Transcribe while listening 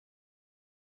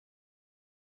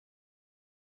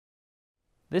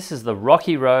This is the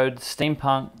Rocky Road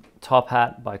Steampunk top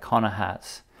hat by Connor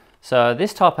Hats. So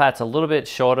this top hat's a little bit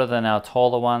shorter than our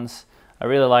taller ones. I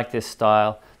really like this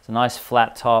style. It's a nice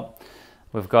flat top.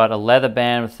 We've got a leather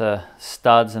band with the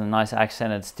studs and a nice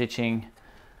accented stitching.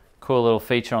 Cool little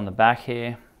feature on the back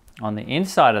here. On the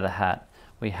inside of the hat,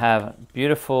 we have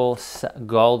beautiful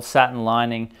gold satin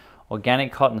lining,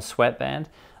 organic cotton sweatband,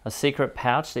 a secret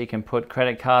pouch that you can put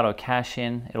credit card or cash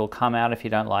in. It'll come out if you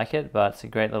don't like it, but it's a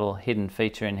great little hidden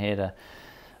feature in here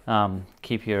to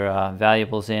keep your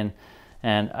valuables in.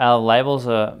 And our labels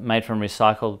are made from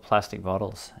recycled plastic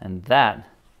bottles. And that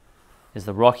is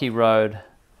the Rocky Road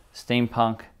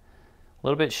Steampunk, a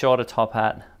little bit shorter top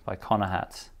hat by Connor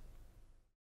Hats.